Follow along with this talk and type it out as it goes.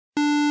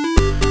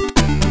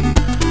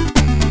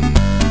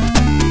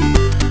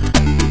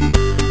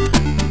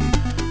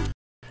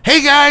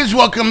Hey guys,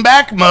 welcome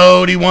back.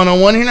 Modi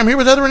 101 here. I'm here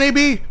with Heather and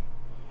AB.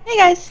 Hey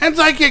guys. And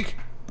Zykic.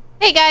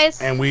 Hey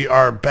guys. And we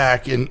are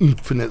back in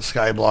NFINIT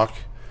SKYBLOCK.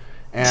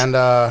 And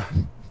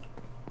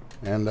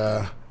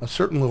a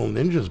certain little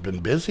ninja's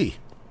been busy.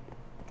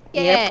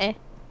 Yeah. Yep.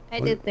 I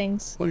did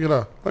things. Look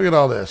at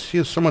all this. She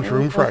has so much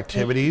room for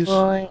activities.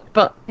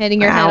 But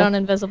Hitting your head on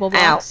invisible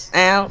blocks.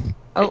 Ow.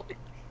 Oh.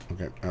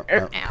 Okay,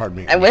 pardon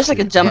me. I wish I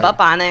could jump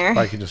up on there. If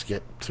I could just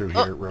get through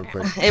here real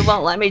quick. It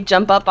won't let me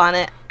jump up on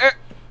it.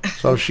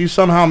 So she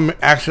somehow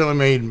accidentally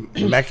made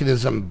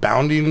mechanism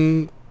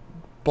bounding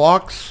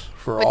blocks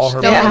for all her.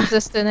 Which don't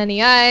exist in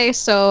NEI,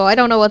 so I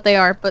don't know what they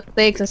are, but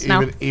they exist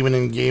now. Even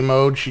in game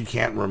mode, she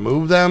can't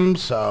remove them.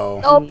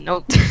 So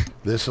Nope.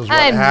 This is what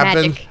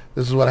happens. Magic.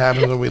 This is what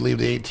happens when we leave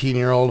the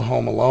 18-year-old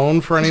home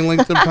alone for any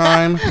length of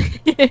time.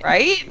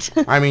 Right?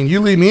 I mean, you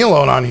leave me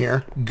alone on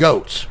here.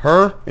 Goats.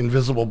 Her,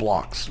 invisible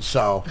blocks.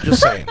 So,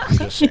 just saying. I'm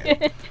just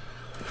saying.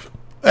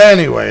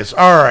 Anyways,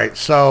 alright.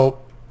 So,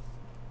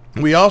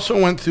 we also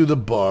went through the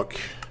book.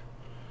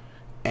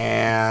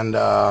 And,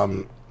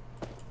 there's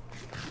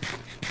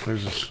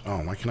this... Oh,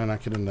 why can I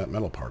not get in that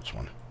metal parts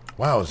one?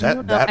 Wow, is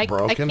that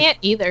broken? I can't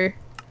either.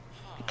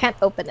 I can't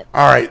open it.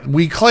 All right,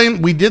 we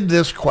did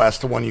this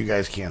quest, the one you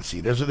guys can't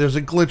see. There's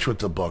a glitch with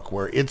the book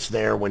where it's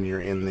there when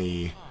you're in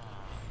the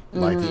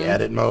the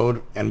edit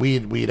mode, and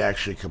we'd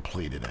actually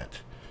completed it.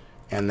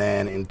 And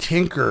then in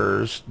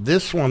Tinker's,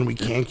 this one we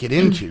can't get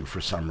into for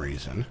some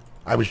reason.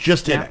 I was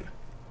just in it.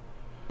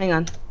 Hang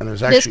on. And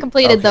there's actually this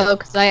completed though,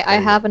 because I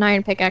have an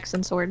iron pickaxe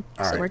and sword,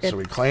 all so right, we're good. so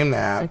we claim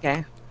that.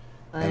 Okay.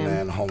 And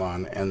then hold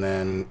on, and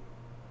then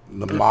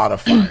the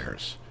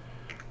modifiers.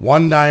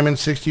 1 diamond,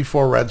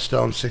 64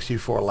 redstone,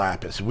 64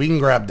 lapis. We can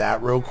grab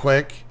that real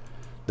quick,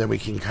 then we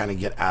can kind of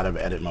get out of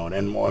edit mode.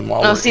 And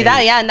while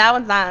that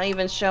one's not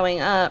even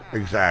showing up.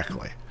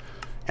 Exactly.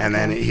 And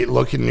then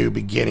look in new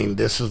beginning.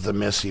 This is the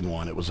missing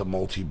one. It was a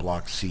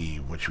multi-block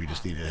sieve, which we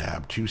just needed to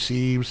have 2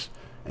 sieves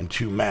and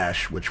 2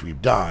 mesh, which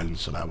we've done,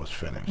 so that was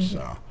finished.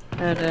 So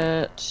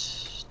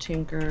Edit,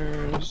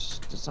 Tinker's,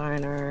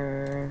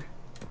 designer,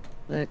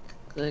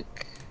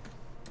 click.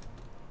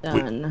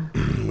 Done.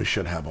 We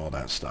should have all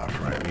that stuff,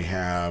 right? We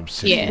have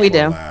 64 we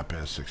do.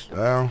 lapis.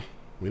 Well,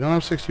 we don't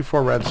have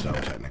 64 redstone,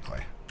 technically.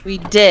 We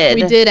did.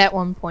 We did at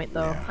one point,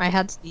 though. Yeah. I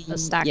had a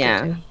stack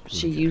Yeah, or 2.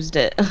 she used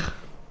it. All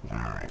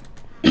right.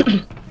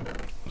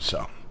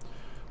 So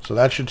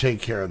that should take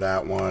care of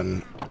that one,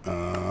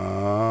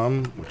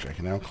 which I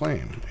can now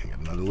claim. And get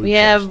another loot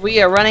chest.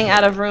 We are running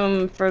out of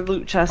room for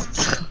loot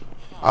chests.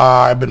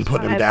 I've been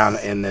putting them down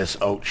in this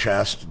oak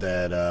chest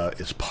that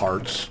is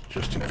parts,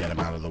 just to get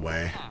them out of the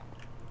way.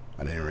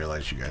 I didn't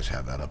realize you guys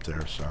had that up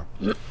there. So,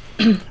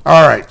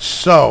 all right.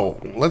 So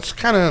let's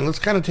kind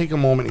of take a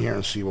moment here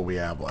and see what we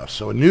have left.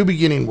 So a new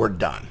beginning, we're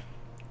done.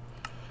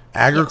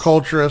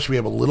 Agriculturist, we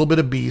have a little bit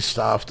of bee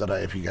stuff that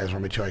if you guys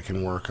want me to, I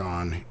can work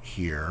on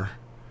here.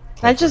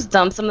 Can I just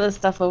dump some of this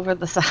stuff over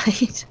the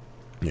side?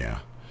 Yeah.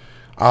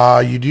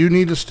 You do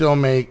need to still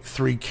make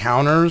 3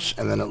 counters,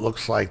 and then it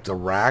looks like the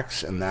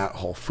racks and that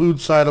whole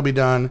food side will be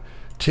done.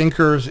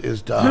 Tinker's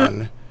is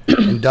done.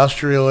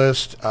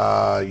 Industrialist,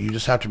 you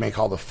just have to make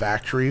all the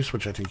factories,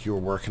 which I think you were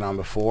working on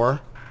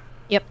before.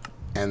 Yep.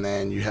 And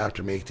then you have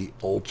to make the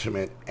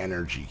ultimate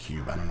energy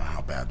cube. I don't know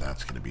how bad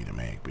that's going to be to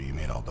make, but you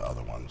made all the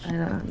other ones. I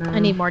don't know. I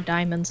need more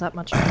diamonds, that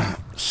much more.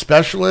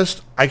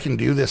 Specialist, I can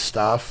do this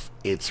stuff.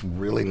 It's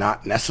really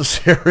not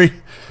necessary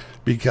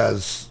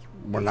because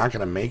we're not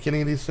going to make any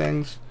of these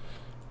things.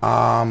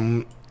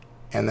 And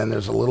then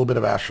there's a little bit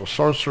of astral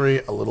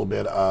sorcery, a little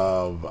bit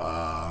of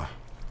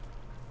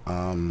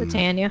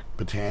Britannia.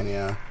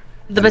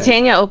 The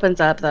Britannia opens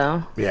up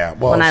though. Yeah,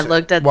 well, when I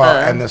looked at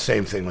and the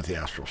same thing with the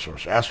astral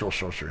sorcery. Astral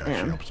sorcery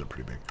actually opens up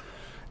pretty big.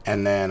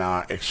 And then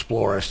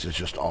explorist is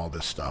just all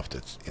this stuff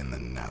that's in the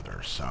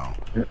nether. So,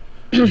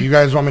 do you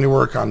guys want me to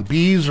work on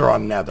bees or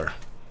on nether?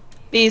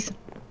 Bees.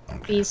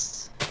 Okay.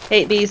 Bees.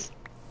 Hate bees.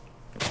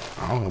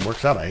 Oh, it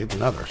works out. I hate the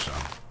nether. So.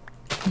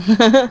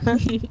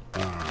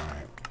 All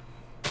right.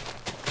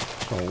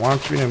 So it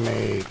wants me to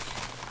make.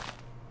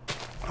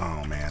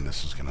 Oh man,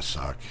 this is gonna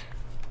suck.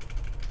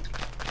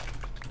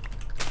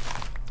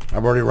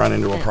 I've already run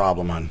into a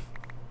problem, hon.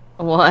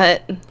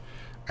 What?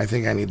 I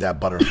think I need that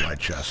butterfly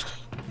chest.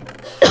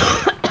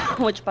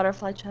 Which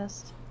butterfly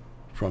chest?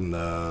 From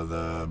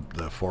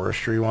the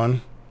forestry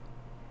one.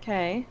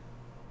 Okay.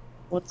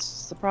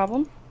 What's the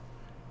problem?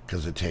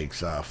 Because it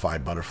takes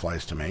 5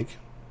 butterflies to make.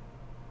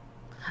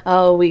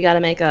 Oh, we gotta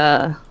make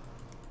a...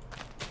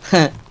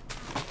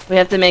 we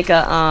have to make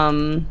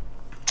a,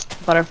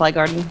 butterfly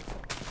garden.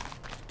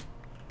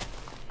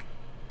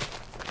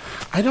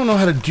 I don't know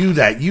how to do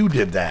that. You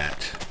did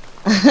that.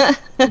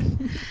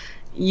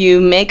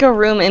 You make a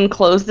room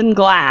enclosed in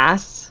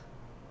glass,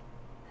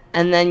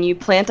 and then you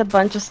plant a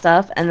bunch of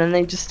stuff, and then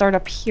they just start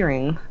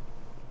appearing.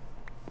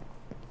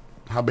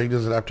 How big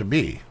does it have to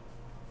be?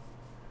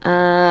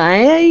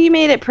 You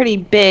made it pretty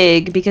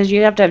big because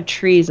you have to have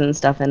trees and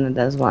stuff in it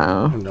as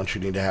well. And don't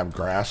you need to have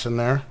grass in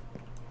there?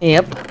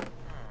 Yep.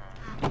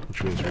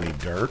 Which means we need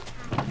dirt.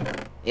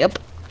 Yep.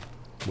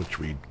 Which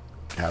we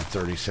have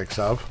 36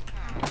 of?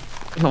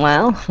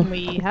 Well,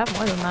 We have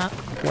more than that.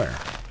 Where?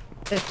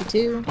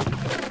 52.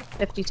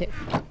 52.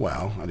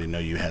 Well, I didn't know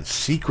you had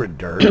secret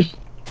dirt.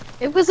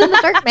 It was in the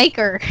dirt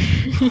maker.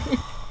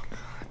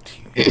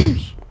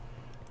 Teenagers.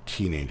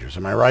 Teenagers.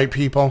 Am I right,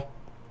 people?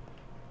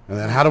 And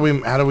then how do we,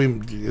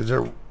 is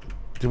there,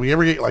 did we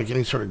ever get like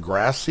any sort of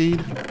grass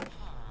seed?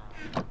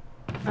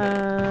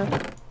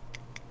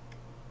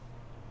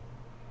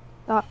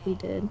 Thought we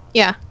did.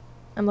 Yeah.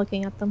 I'm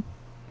looking at them.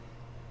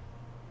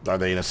 Are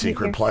they in a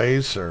secret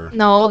place or?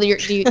 No,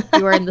 you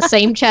are in the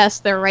same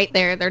chest. They're right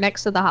there. They're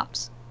next to the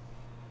hops.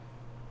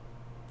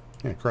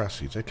 Yeah, grass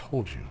seeds. I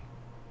told you.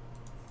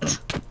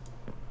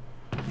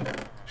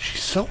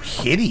 She's so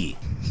hitty.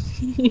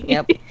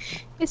 yep.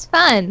 It's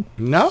fun.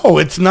 No,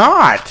 it's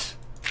not.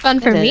 Fun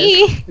for It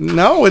me.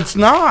 No, it's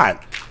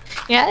not.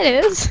 Yeah,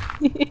 it is.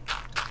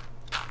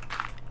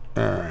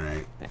 All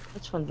right.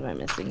 Which ones am I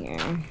missing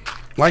here?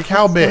 Like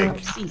how big?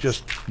 seeds.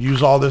 Just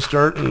use all this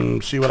dirt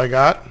and see what I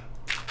got?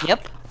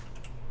 Yep.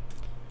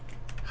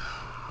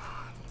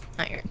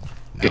 Iron.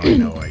 Now I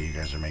know why you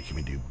guys are making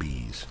me do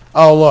bees.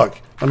 Oh, look.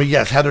 Let me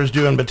guess. Heather's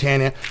doing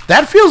Botania.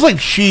 That feels like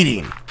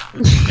cheating.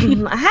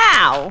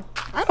 How?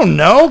 I don't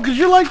know, because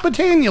you're like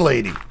Botania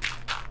lady.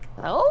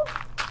 Oh?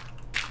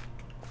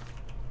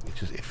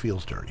 It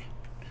feels dirty.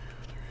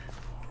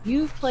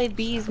 You've played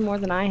bees more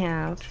than I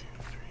have.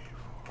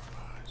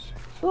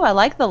 Ooh, I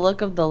like the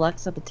look of the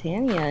Lexa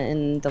Botania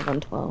in the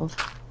 112.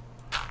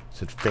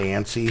 Is it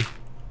fancy?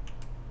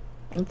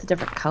 It's a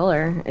different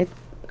color.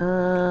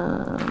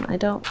 I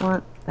don't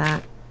want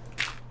that.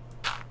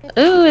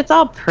 Ooh, it's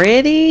all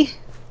pretty.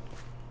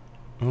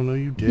 Oh, no,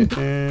 you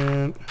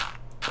didn't.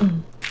 I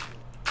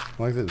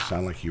like that it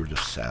sounded like you were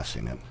just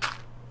sassing it.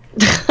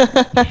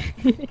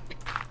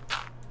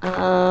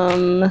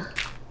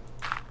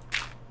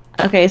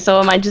 Okay, so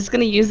am I just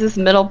gonna use this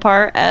middle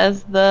part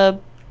as the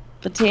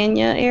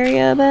Botania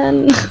area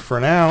then?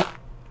 For now.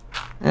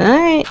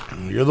 Alright.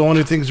 You're the one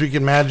who thinks we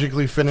can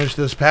magically finish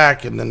this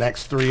pack in the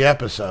next 3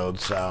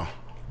 episodes, so.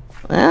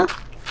 Well.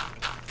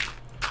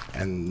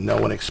 And no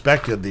one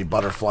expected the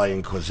Butterfly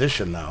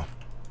Inquisition, though.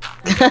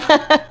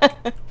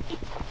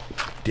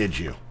 Did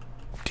you?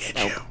 Did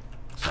Nope. you?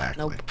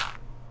 Exactly. Nope.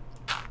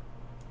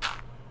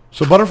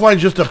 So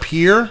butterflies just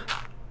appear?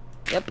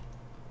 Yep.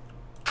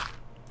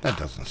 That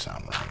doesn't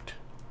sound right.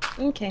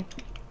 Okay.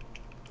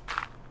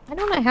 Why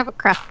don't I have a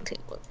crafting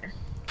table here?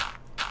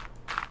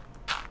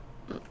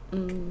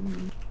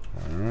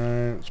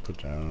 Alright, let's put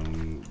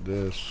down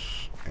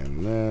this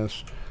and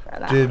this.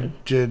 That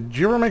Did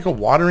you ever make a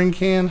watering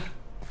can?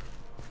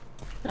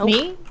 Nope.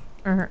 Me?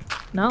 Or her?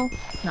 No?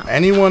 No.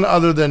 Anyone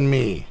other than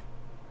me?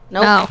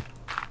 Nope. No.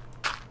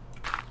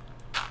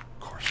 Of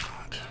course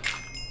not.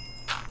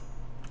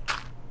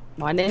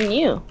 Why didn't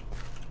you?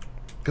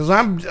 Because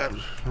I don't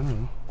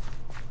know.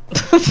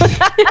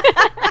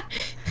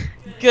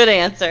 Good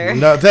answer.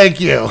 No, thank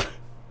you.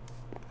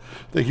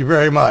 Thank you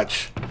very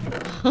much.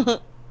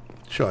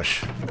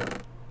 Shush.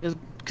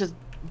 Because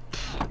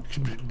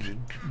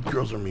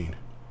Girls are mean.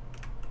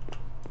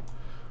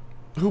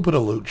 Who put a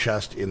loot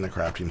chest in the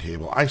crafting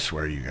table? I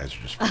swear you guys are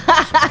just...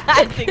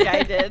 I think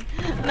I did.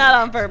 Not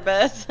on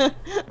purpose. Damn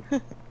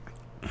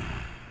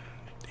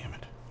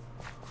it.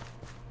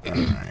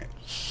 Alright,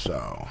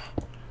 so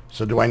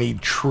do I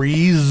need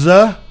trees?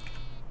 Yep.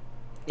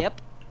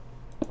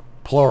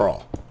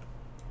 Plural.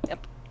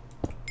 Yep.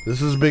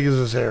 This is as big as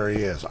this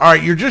area is.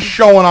 Alright, you're just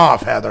showing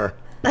off, Heather.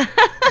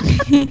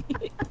 You're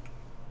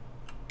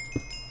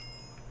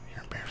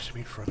embarrassing me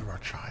in front of our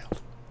child.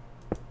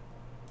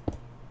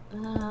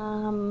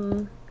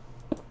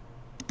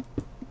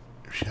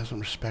 If she doesn't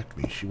respect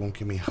me, she won't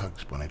give me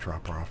hugs when I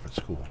drop her off at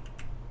school.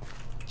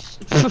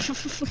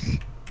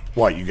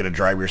 What, you gonna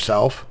drive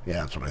yourself?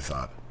 Yeah, that's what I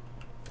thought.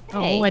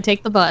 Hey. Oh, I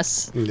take the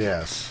bus.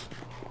 Yes.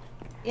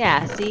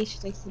 Yeah, see, she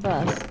takes the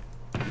bus.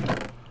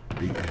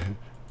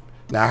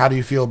 Now, how do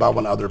you feel about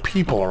when other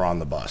people are on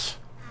the bus?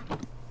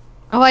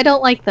 Oh, I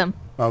don't like them.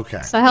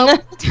 Okay. So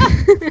help.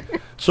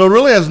 So it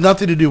really has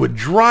nothing to do with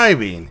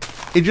driving.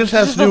 It just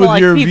has Just to do don't with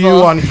like your people.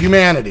 view on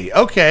humanity.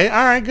 Okay,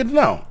 all right, good to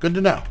know. Good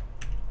to know.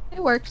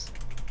 It works.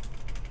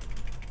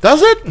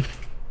 Does it?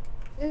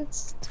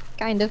 It's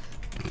kind of.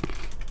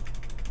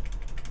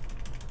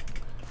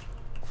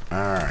 All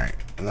right.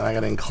 And then I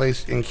got to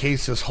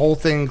encase this whole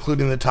thing,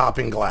 including the top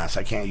in glass.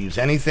 I can't use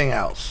anything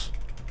else.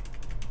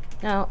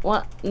 No,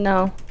 what?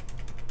 No.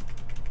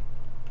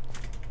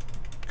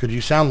 Could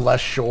you sound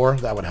less sure?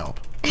 That would help.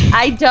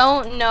 I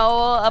don't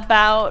know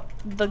about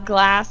the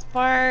glass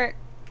part.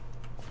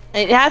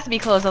 It has to be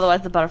closed,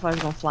 otherwise the butterfly's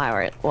gonna fly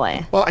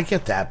away. Well, I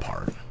get that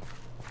part.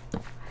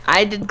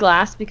 I did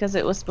glass because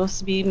it was supposed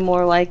to be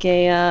more like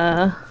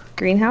a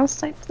greenhouse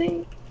type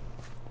thing.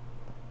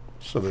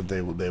 So that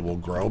they will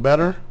grow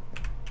better?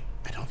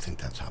 I don't think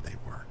that's how they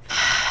work.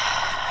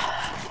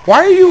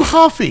 Why are you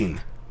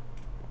huffing?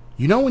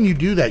 You know when you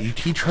do that, you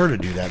teach her to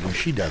do that when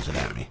she does it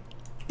at me.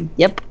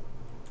 Yep.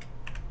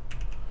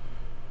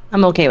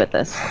 I'm okay with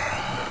this.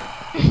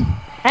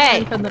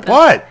 Hey! From the bus.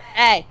 What?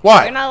 Hey!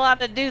 What? You're not allowed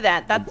to do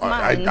that. That's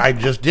mine. I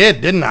just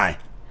did, didn't I?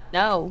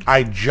 No.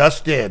 I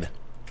just did.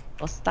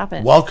 Well, stop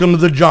it. Welcome to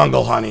the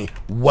jungle, honey.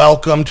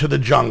 Welcome to the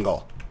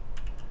jungle.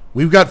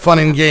 We've got fun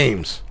and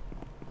games.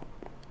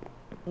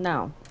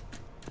 No.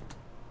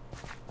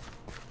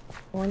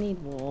 I need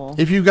wool.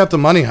 If you've got the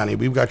money, honey,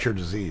 we've got your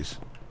disease.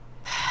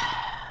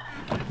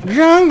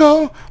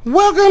 Jungle,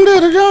 welcome to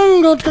the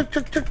jungle.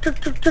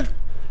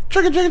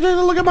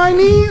 Look at my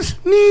knees.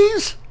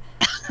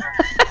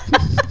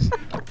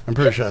 I'm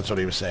pretty sure that's what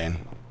he was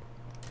saying.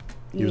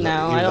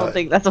 No, I don't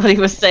think that's what he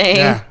was saying.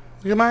 Yeah.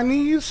 Look at my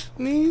knees.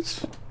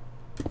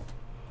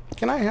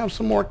 Can I have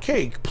some more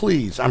cake,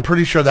 please? I'm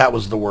pretty sure that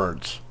was the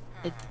words.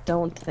 I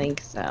don't think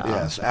so.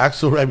 Yes,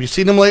 Axel, have you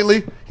seen him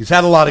lately? He's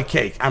had a lot of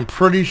cake. I'm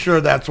pretty sure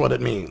that's what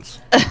it means.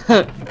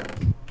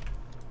 And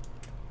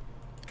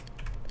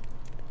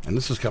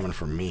this is coming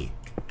from me.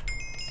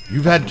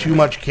 You've had too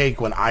much cake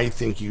when I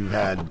think you've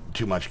had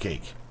too much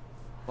cake.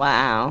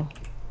 Wow.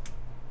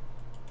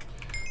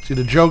 See,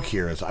 the joke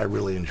here is I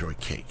really enjoy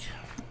cake.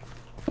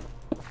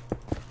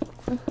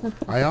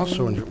 I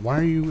also enjoy... Why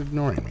are you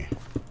ignoring me?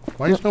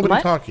 Why is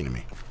nobody talking to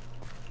me?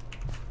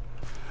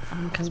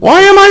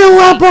 Why am I a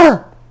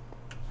leper?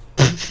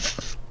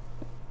 Did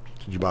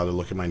you bother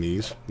looking at my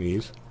knees?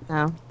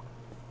 No.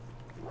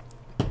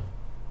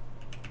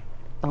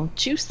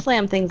 Don't you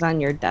slam things on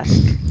your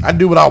desk. I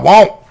do what I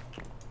want.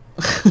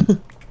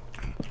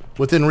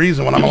 Within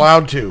reason when I'm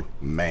allowed to.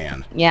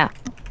 Man. Yeah.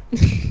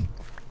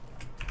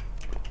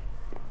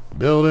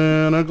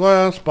 Building a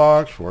glass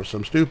box for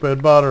some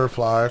stupid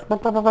butterflies.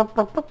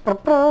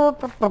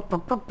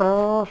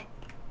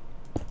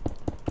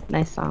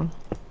 Nice song.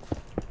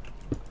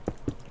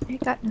 I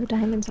got no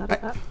diamonds out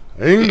of that.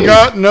 Ain't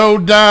got no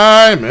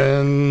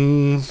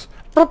diamonds.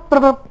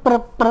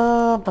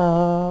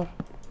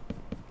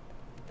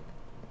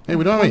 Hey,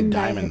 we don't have any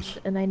diamonds.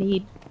 And I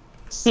need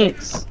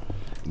 6.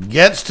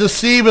 Gets to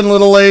Steven,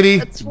 little lady.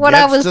 That's what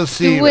I was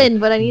doing,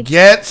 but I need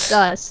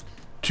dust.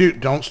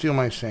 Don't steal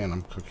my sand.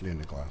 I'm cooking it in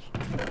the glass.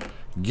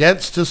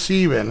 Gets to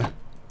Steven,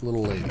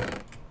 little lady.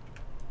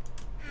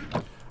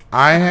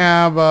 I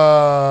have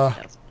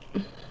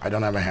I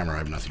don't have a hammer. I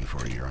have nothing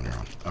for you. You're on your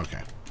own.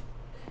 Okay.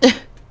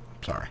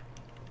 Sorry.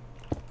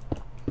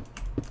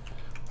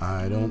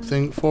 I don't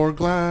think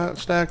 4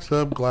 stacks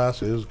of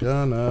glass is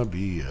gonna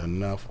be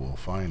enough. We'll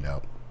find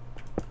out.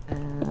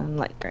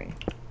 Light gray.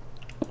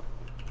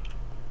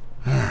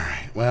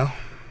 Alright, well.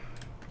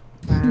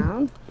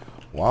 Brown.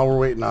 While we're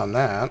waiting on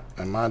that,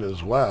 I might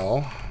as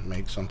well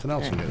make something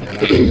else and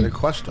actually get a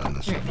quest on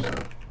this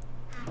episode.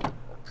 I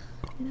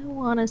don't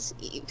want to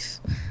see.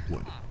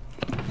 What?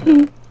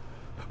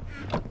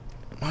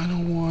 I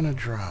don't want to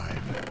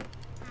drive.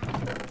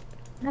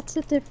 That's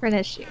a different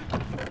issue.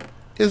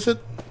 Is it?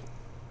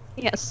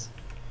 Yes.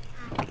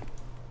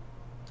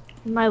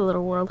 In my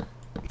little world.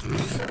 I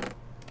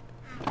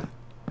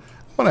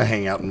want to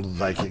hang out in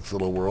Zykic's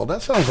little world.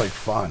 That sounds like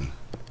fun.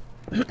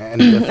 And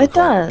difficult. It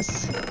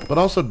does. But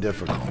also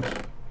difficult.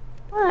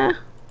 Eh.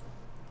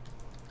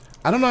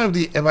 I don't know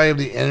if I have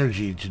the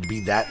energy to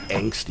be that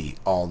angsty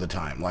all the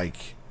time.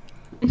 Like,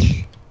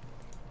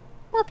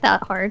 Not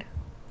that hard.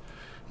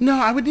 no,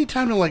 I would need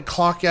time to like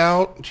clock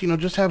out. You know,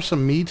 just have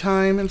some me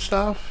time and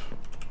stuff.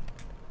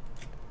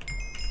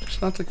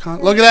 Just not the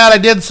Look at that! I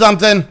did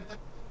something.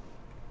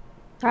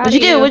 What'd you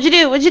do? What'd you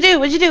do? What'd you do?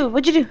 What'd you do?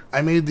 What'd you do?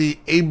 I made the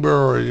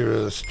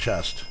Aber's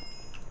chest.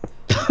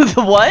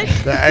 The what?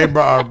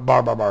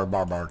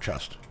 The bar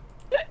chest.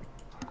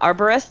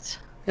 Arborist?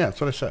 Yeah, that's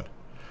what I said.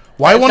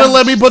 Why won't it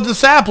let me put the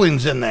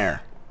saplings in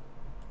there?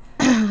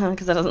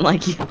 Because I doesn't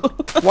like you.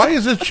 Why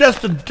is this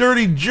chest a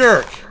dirty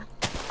jerk?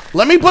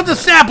 Let me put the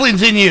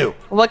saplings in you.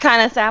 What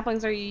kind of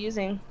saplings are you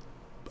using?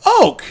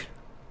 Oak.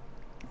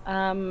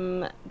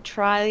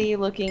 Try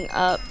looking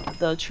up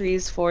the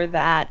trees for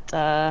that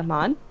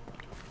mod.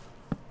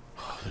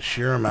 The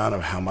sheer amount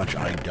of how much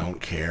I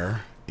don't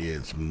care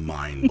is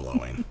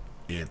mind-blowing.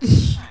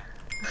 It's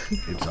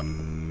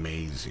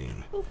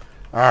amazing.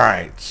 All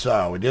right,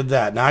 so we did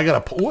that. Now I got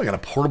a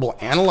portable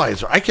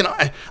analyzer.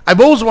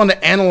 I've always wanted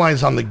to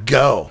analyze on the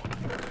go.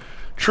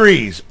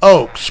 Trees,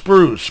 oak,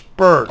 spruce,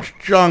 birch,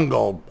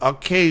 jungle,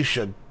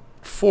 acacia,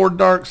 4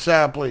 dark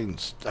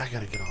saplings. I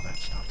gotta get all that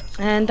stuff.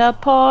 And a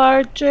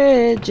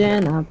partridge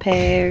in a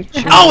pear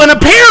tree. Oh, and a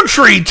pear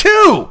tree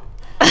too.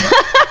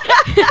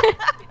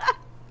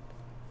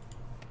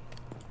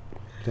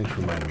 Thanks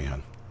for reminding me,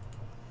 hon.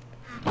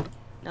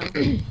 No.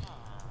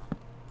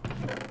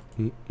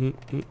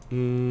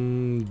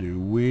 Do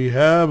we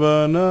have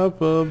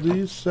enough of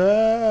these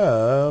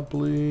saplings?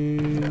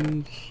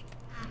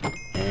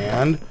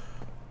 And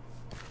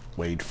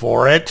wait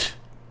for it.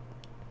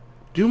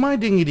 Do my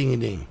dingy dingy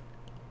ding.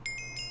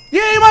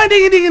 Yay, my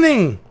dingy dingy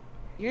ding.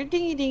 Your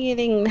dingy dingy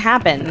ding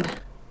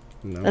happened.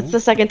 No. That's the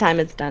second time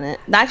it's done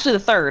it. Actually, the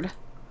third.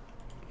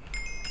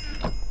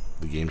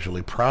 The game's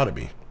really proud of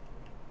me.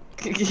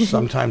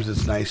 Sometimes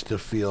it's nice to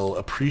feel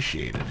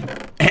appreciated.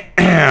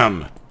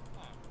 Ahem.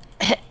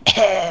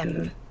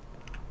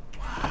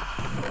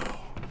 Wow.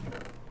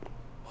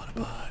 What a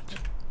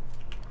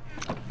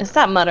butt.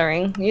 Stop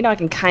muttering. You know I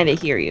can kind of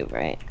hear you,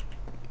 right?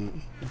 No,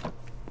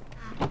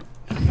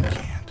 you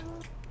can't.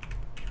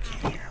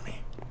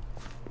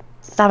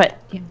 Stop it.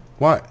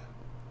 What? What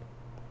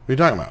are you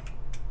talking about?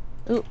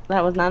 Ooh,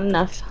 that was not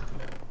enough.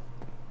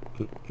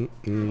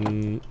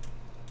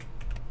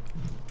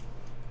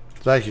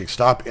 Zykic,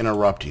 stop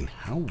interrupting.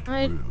 How rude.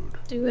 I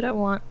do what I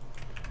want.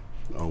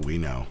 Oh, we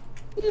know.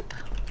 Yep.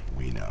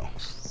 We know.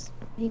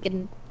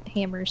 Making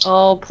hammers.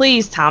 Oh,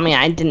 please tell me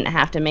I didn't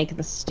have to make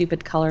the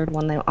stupid colored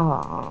one.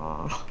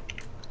 Aww.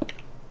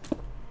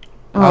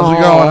 How's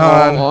it going,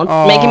 hon?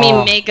 It's making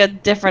me make a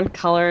different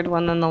colored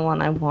one than the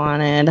one I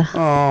wanted.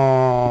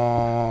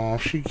 Oh,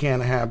 she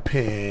can't have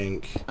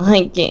pink.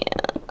 I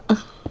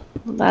can't.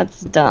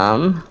 That's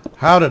dumb.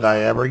 How did I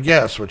ever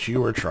guess what you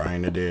were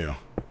trying to do?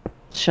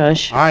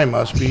 Shush. I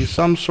must be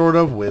some sort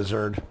of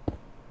wizard.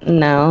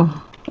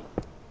 No.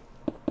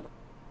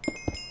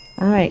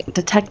 Alright,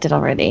 detected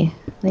already.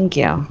 Thank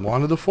you.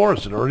 Wanted the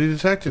forest. It already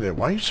detected it.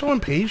 Why are you so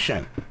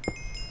impatient?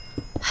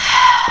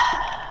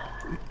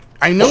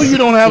 I know you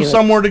don't have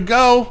somewhere to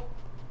go.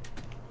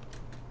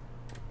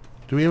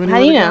 Do we have anywhere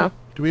How do you to know? go?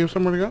 Do we have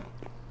somewhere to go?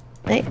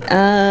 Hey,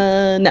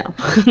 no.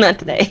 Not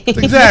today.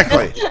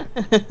 Exactly.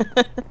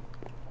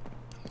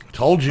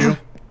 Told you.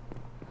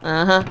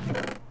 Uh-huh.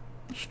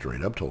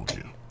 Straight up told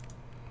you.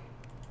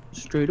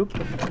 Straight up.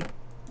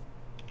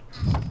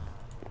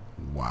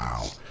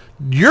 Wow.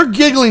 Your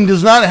giggling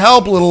does not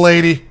help, little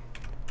lady.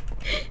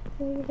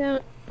 You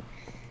don't.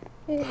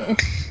 You're the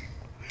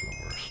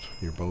worst.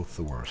 You're both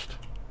the worst.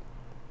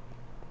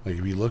 Like,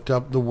 if you looked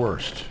up the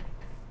worst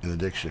in the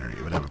dictionary,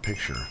 it would have a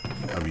picture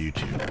of you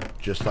two.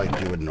 Just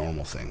like doing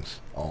normal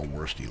things. All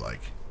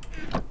worsty-like.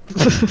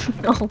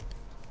 No.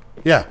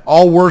 Yeah,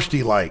 all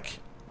worsty-like.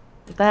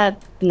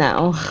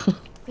 No. I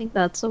think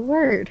that's a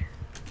word.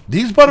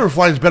 These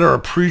butterflies better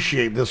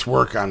appreciate this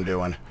work I'm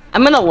doing.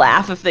 I'm gonna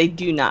laugh if they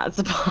do not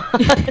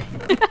spawn.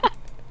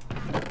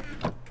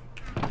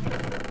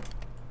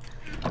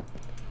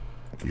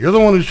 You're the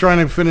one who's trying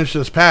to finish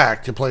this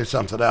pack to play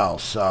something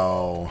else,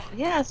 so...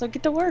 Yeah, so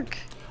get to work.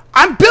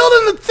 I'm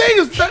building the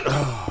thing!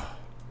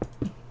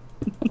 Can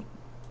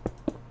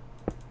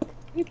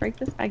we break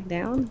this back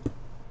down?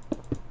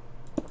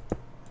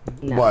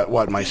 No.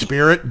 What, my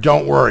spirit?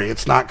 Don't worry,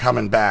 it's not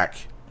coming back.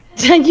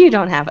 You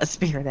don't have a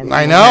spirit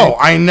anymore.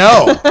 I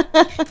know!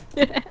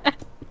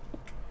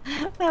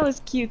 That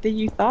was cute that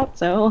you thought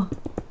so.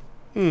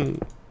 Hmm.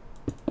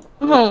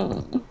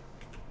 Oh.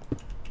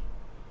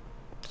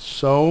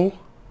 So...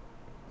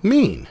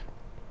 mean.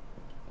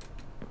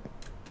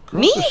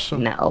 Girls Me? are so...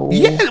 No.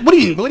 Yeah, what do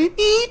you mean?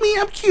 Me?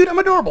 I'm cute, I'm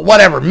adorable.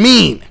 Whatever,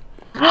 mean!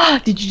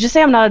 Did you just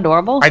say I'm not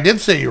adorable? I did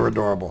say you were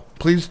adorable.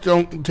 Please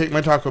don't take my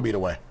taco meat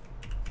away.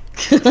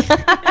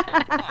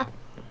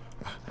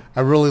 I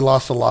really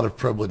lost a lot of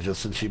privileges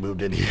since she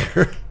moved in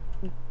here.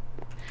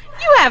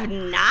 You have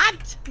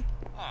not.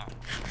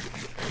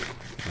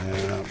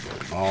 Yeah,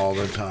 all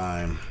the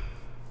time.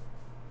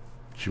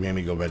 She made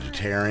me go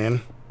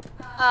vegetarian.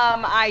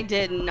 I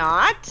did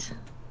not.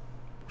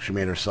 She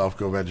made herself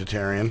go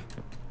vegetarian.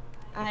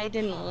 I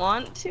didn't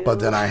want to. But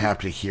then I have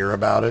to hear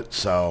about it,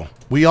 so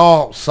we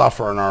all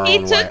suffer in our He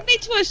own way. took me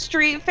to a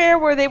street fair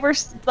where they were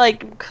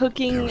like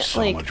cooking There was so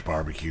like much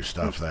barbecue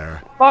stuff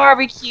there.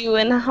 barbecue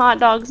and hot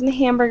dogs and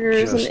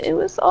hamburgers, Just and it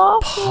was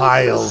awful.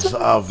 Piles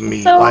of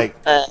meat, so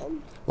like good.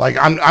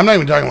 I'm not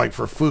even talking like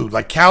for food.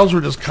 Like cows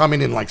were just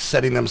coming in, like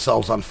setting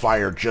themselves on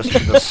fire just for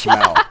the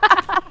smell.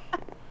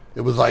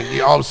 It was like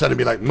all of a sudden it'd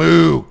be like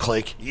moo,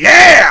 click,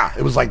 yeah.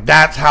 It was like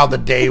that's how the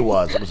day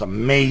was. It was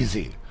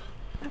amazing.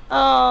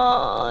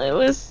 Oh, it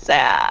was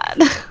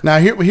sad. Now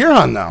here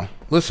on now.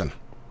 Listen,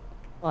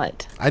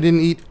 What? I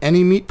didn't eat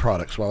any meat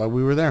products while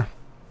we were there.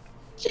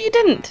 You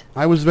didn't.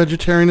 I was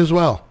vegetarian as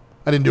well.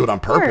 I didn't do it on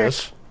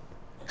purpose.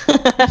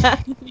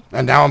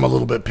 And now I'm a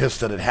little bit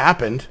pissed that it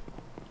happened.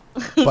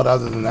 But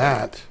other than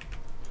that...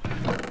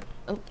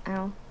 Oh,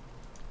 ow.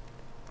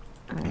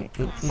 Alright,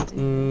 let's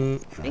do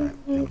this.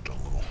 Alright, little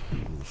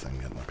thing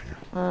getting up here.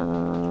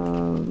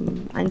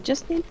 I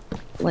just need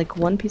like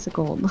one piece of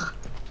gold.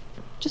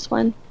 Just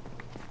one.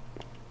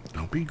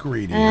 Don't be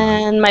greedy.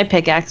 And my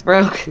pickaxe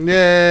broke.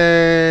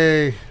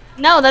 Yay!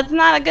 No, that's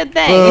not a good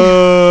thing.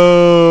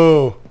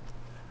 Oh!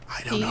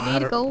 I Do don't you know need how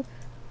to. gold?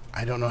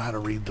 I don't know how to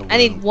read the. I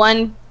need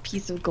one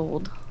piece of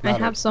gold. I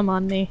have some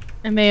on me.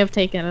 I may have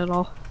taken it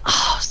all.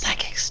 Oh,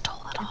 Zykic stole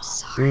it all. I'm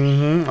sorry.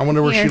 Mm-hmm. I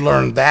wonder where Here. she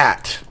learned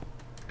that.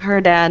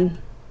 Her dad.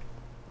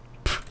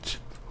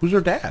 Who's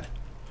her dad?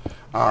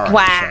 All right.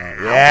 Wow.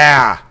 So,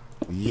 yeah.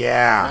 I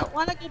Yeah. don't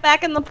want to go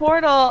back in the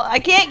portal. I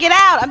can't get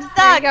out. I'm There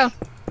stuck. you go.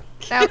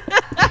 Out.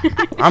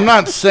 I'm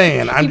not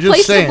saying. I'm You just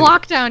placed saying. the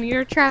block down.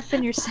 You're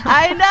trapping yourself.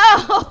 I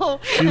know.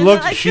 She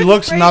looks- I she couldn't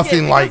looks break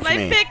nothing it like because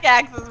me. My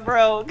pickaxe is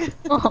broke.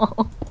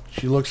 Oh.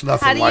 She looks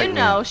nothing How do like you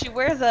know? me. She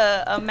wears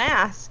a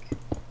mask.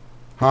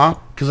 Huh?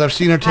 Because I've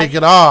seen her take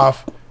it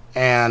off,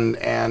 and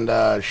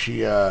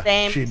she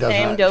Same- she doesn't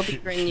same have, dopey she,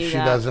 grin you she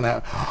got. doesn't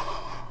have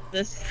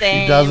The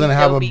same. she doesn't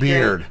have a dopey grin.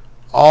 beard.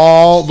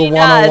 All the She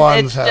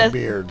 101s does. have It's just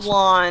beards.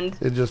 blonde.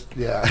 It just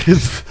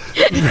it's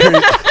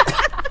very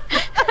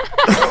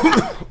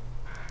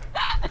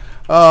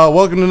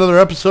welcome to another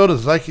episode of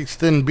Zykic's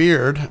Thin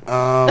Beard.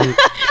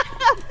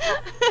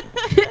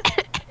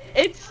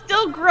 It's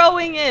still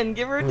growing in.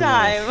 Give her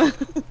time.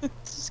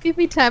 Just give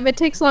me time. It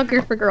takes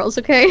longer for girls,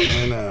 okay?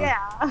 I know.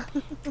 Yeah.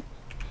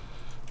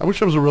 I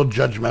wish I was a real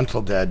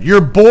judgmental dad.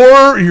 You're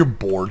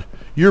bored.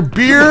 Your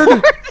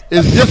beard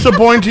is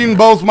disappointing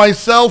both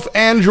myself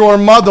and your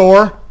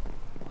mother.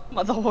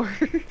 Mother.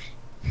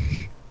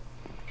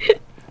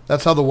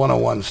 That's how the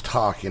 101s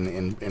talk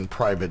in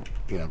private,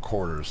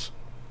 quarters.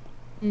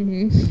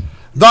 Mm-hmm.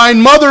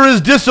 Thine mother is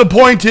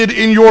disappointed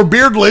in your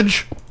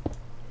beardlage.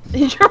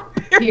 Your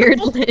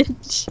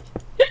Beardlage.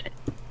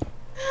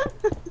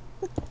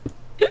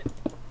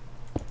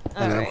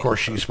 And then, of course,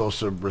 she's supposed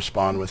to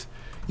respond with,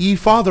 "Ye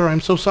father,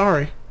 I'm so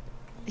sorry.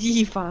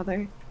 Ye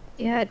father.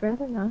 Yeah, I'd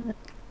rather not.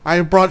 I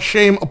have brought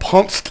shame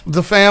uponst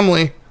the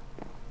family.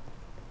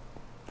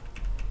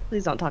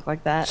 Please don't talk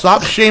like that.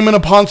 Stop shaming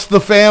uponst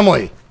the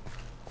family.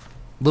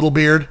 Little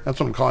beard." That's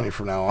what I'm calling you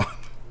from now on.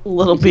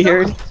 Little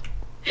beard.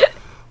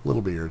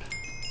 Little beard.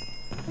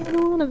 I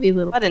don't want to be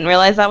little. I didn't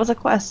realize that was a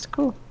quest.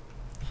 Cool.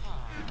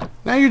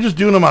 Now you're just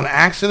doing them on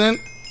accident?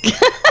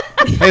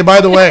 Hey,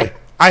 by the way,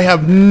 I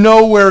have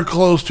nowhere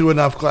close to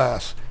enough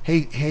glass.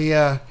 Hey,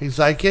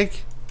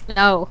 Zykic?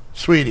 No.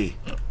 Sweetie.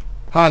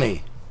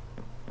 Honey.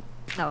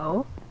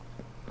 No.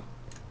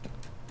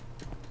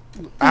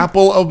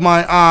 Apple of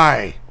my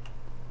eye.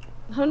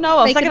 Oh no,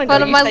 a Making second ago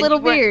fun of you my said little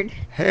you were- beard.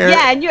 Hair.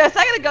 Yeah, and a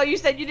second ago you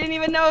said you didn't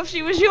even know if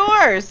she was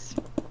yours.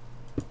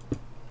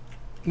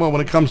 Well,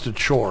 when it comes to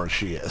chores,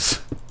 she is.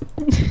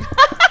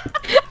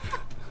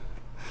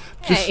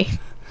 Hey.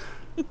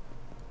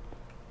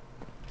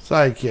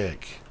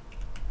 Zykic.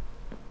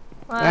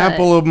 What?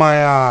 Apple of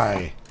my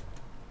eye.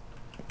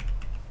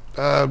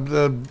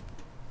 The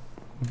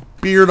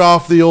beard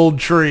off the old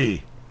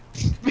tree.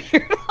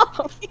 Beard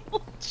off the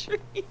old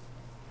tree.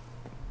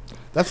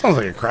 That sounds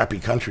like a crappy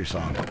country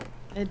song.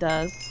 It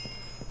does.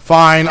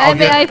 Fine, I'll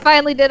I get...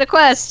 finally did a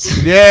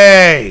quest.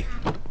 Yay!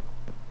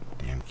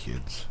 Damn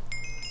kids.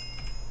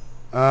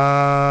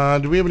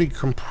 Do we have any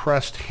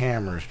compressed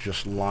hammers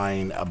just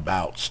lying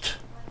about?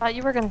 I thought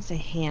you were gonna say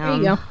There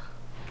ham. you go.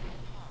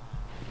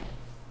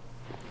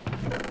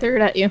 Threw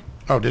it at you.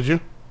 Oh, did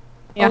you?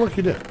 Yeah. Oh, look,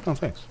 you did. Oh,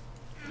 thanks.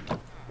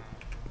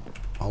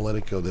 I'll let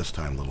it go this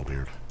time, little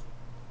beard.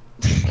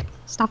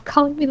 Stop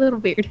calling me little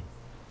beard.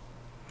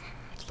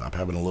 Stop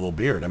having a little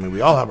beard. I mean,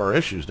 we all have our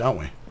issues, don't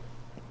we?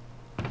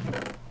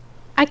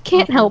 I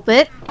can't help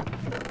it.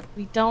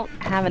 We don't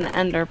have an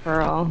ender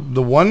pearl.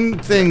 The one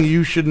thing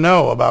you should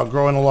know about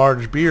growing a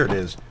large beard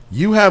is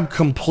you have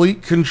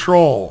complete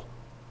control.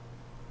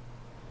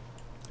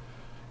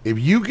 If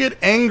you get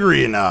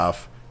angry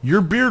enough,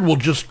 your beard will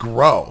just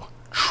grow.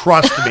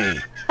 Trust me.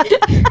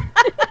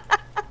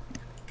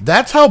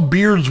 That's how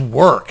beards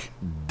work.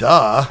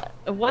 Duh.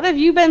 What have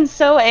you been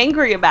so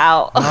angry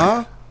about?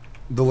 Huh?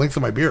 The length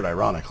of my beard,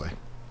 ironically.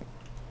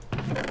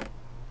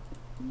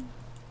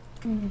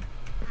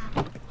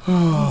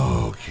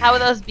 Okay. How are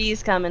those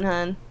bees coming,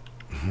 hun?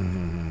 I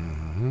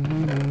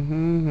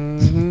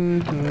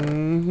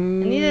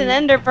need an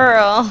ender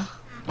pearl.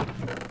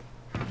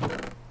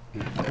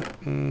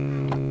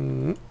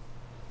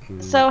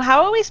 So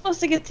how are we supposed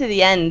to get to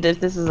the end if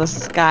this is a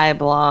sky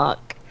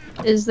block?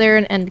 Is there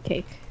an end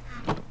cake?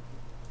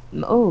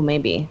 Oh,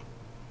 maybe.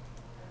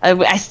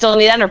 I still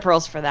need ender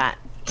pearls for that.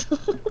 Go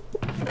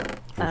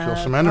kill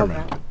some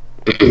Endermen.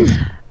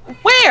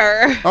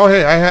 Where? Oh,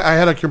 hey, I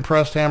had a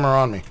compressed hammer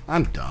on me.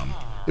 I'm dumb.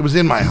 It was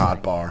in my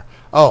hot bar.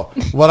 Oh,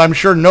 well, I'm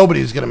sure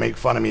nobody's going to make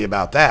fun of me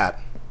about that.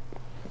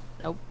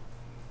 Nope.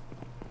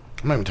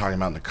 I'm not even talking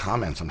about in the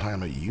comments. I'm talking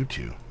about you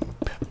two.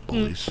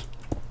 Bullies.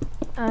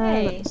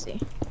 Hey. Let me see.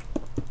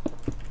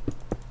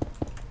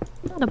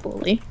 Not a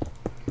bully.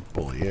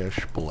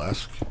 Bullyish.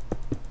 Burlesque.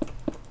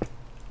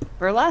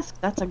 Burlesque?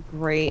 That's a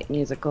great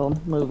musical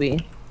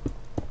movie.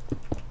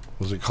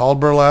 Was it called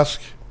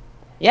Burlesque?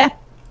 Yeah.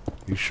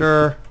 You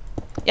sure?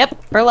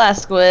 Yep.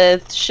 Burlesque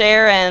with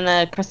Cher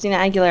and Christina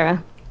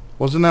Aguilera.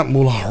 Wasn't that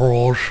Moulin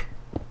Rouge?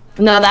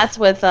 No, that's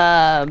with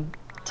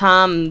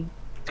Tom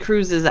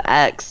Cruise's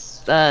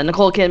ex,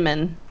 Nicole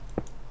Kidman.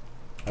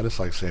 I just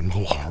like saying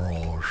Moulin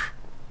Rouge.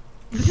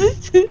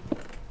 Because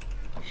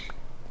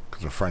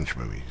a French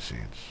movie, you see.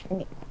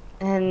 It's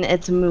And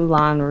it's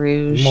Moulin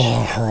Rouge.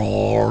 Moulin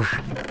Rouge.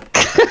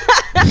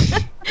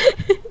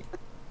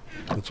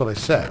 That's what I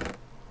said.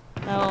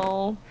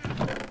 No.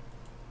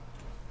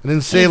 I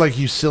didn't say like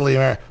you silly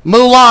American.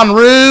 Moulin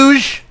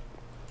Rouge!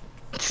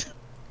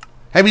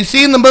 Have you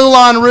seen the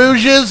Moulin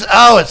Rouges?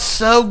 Oh, it's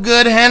so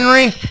good,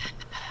 Henry.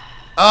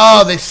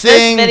 Oh, they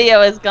sing. This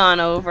video has gone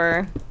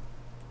over.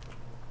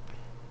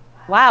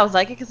 Wow,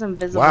 Zykic is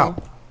invisible. Wow.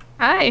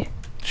 Hi.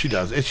 She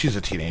does. She's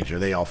a teenager.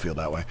 They all feel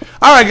that way.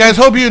 All right, guys.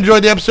 Hope you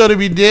enjoyed the episode. If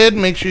you did,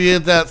 make sure you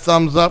hit that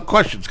thumbs up.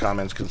 Questions,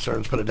 comments,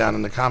 concerns, put it down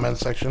in the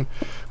comments section.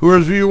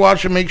 Whoever's you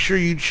watching, make sure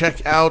you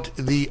check out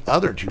the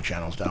other two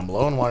channels down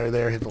below. And while you're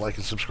there, hit the like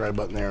and subscribe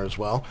button there as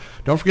well.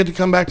 Don't forget to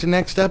come back to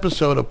next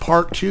episode of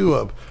part 2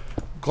 of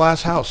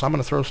Glass House. I'm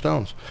going to throw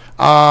stones.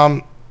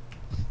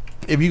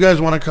 If you guys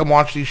want to come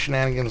watch these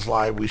shenanigans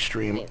live, we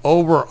stream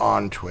over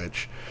on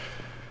Twitch.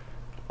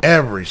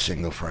 every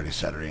single Friday,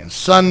 Saturday, and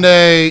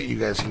Sunday. You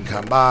guys can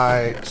come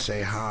by,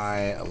 say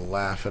hi,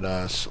 laugh at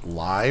us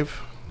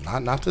live.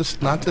 Not this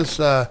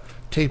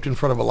taped in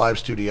front of a live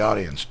studio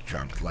audience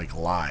junk, like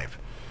live.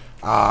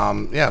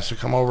 Yeah, so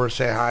come over,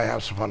 say hi,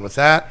 have some fun with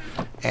that.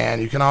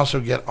 And you can also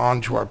get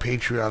onto our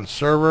Patreon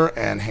server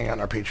and hang out in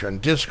our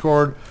Patreon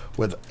Discord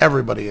with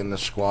everybody in the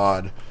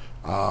squad,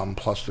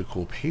 plus the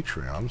cool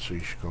Patreon, so you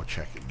should go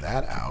check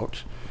that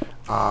out.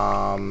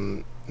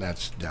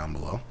 That's down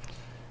below.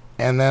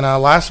 And then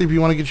lastly, if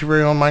you want to get your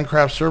very own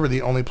Minecraft server,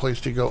 the only place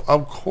to go,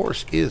 of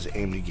course, is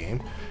AMD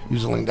Game.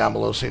 Use the link down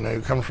below so you know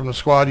you're coming from the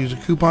squad. Use a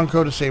coupon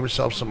code to save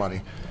yourself some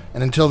money.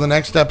 And until the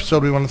next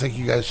episode, we want to thank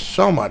you guys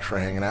so much for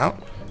hanging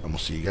out. And we'll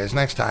see you guys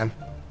next time.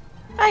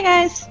 Bye,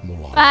 guys.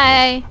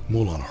 Bye.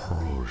 Mulan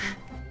Hurl.